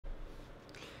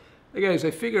Hey guys,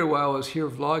 I figured while I was here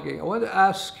vlogging, I wanted to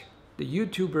ask the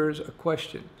YouTubers a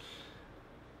question.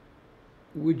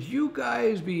 Would you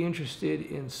guys be interested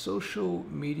in social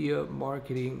media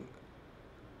marketing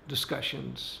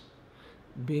discussions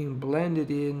being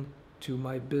blended in to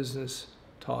my business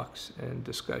talks and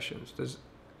discussions?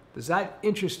 Does that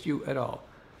interest you at all?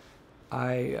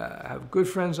 I have good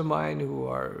friends of mine who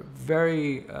are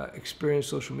very experienced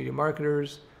social media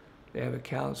marketers. They have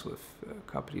accounts with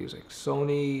companies like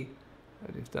Sony.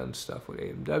 They've done stuff with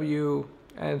AMW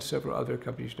and several other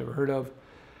companies you've never heard of.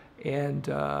 And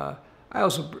I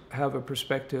also have a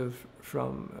perspective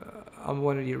from, I'm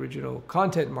one of the original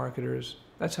content marketers.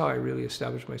 That's how I really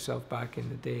established myself back in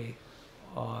the day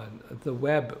on the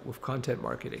web with content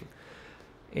marketing.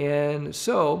 And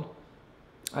so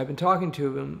I've been talking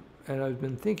to him and I've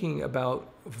been thinking about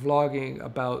vlogging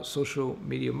about social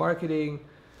media marketing.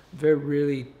 They're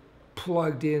really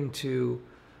plugged into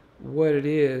what it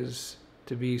is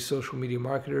to be a social media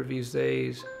marketer these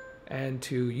days and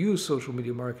to use social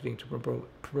media marketing to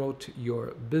promote your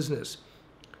business.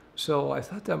 So I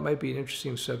thought that might be an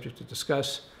interesting subject to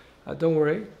discuss. Don't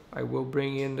worry, I will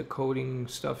bring in the coding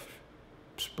stuff,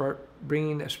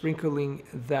 sprinkling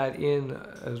that in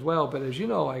as well. But as you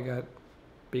know, I got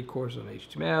big course on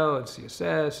HTML and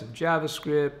CSS and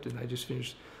JavaScript, and I just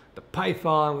finished the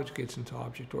Python, which gets into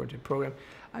object-oriented programming.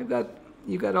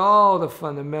 You got all the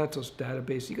fundamentals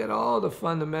database. You got all the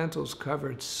fundamentals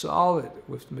covered solid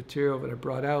with the material that I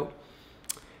brought out.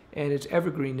 And it's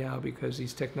evergreen now because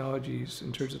these technologies,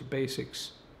 in terms of the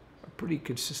basics, are pretty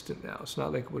consistent now. It's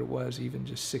not like what it was even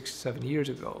just 6, 7 years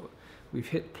ago. We've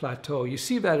hit plateau. You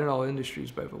see that in all industries,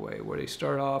 by the way, where they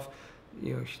start off,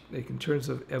 you know, like in terms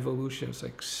of evolution, it's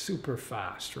like super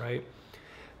fast, right?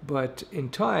 But in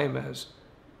time, as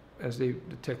the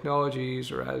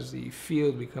technologies or as the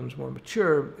field becomes more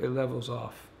mature, it levels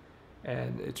off,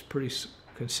 and it's pretty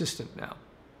consistent now.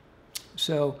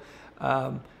 So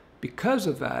because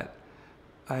of that,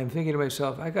 I'm thinking to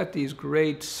myself, I got these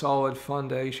great solid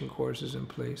foundation courses in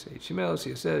place: HTML,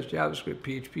 CSS, JavaScript,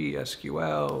 PHP,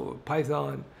 SQL,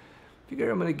 Python. Figure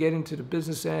I'm going to get into the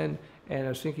business end, and I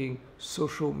was thinking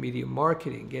social media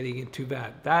marketing, getting into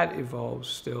that. That evolves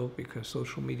still because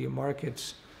social media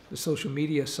markets, the social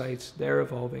media sites, they're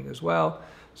evolving as well.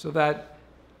 So that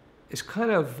is kind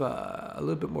of a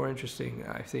little bit more interesting,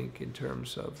 I think, in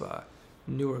terms of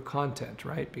newer content,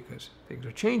 right? Because things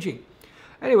are changing.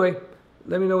 Anyway,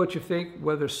 let me know what you think,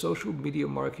 whether social media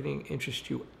marketing interests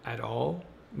you at all,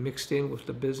 mixed in with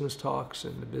the business talks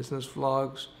and the business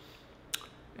vlogs.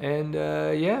 And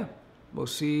yeah, we'll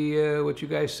see what you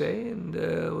guys say, and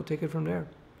we'll take it from there.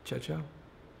 Ciao, ciao.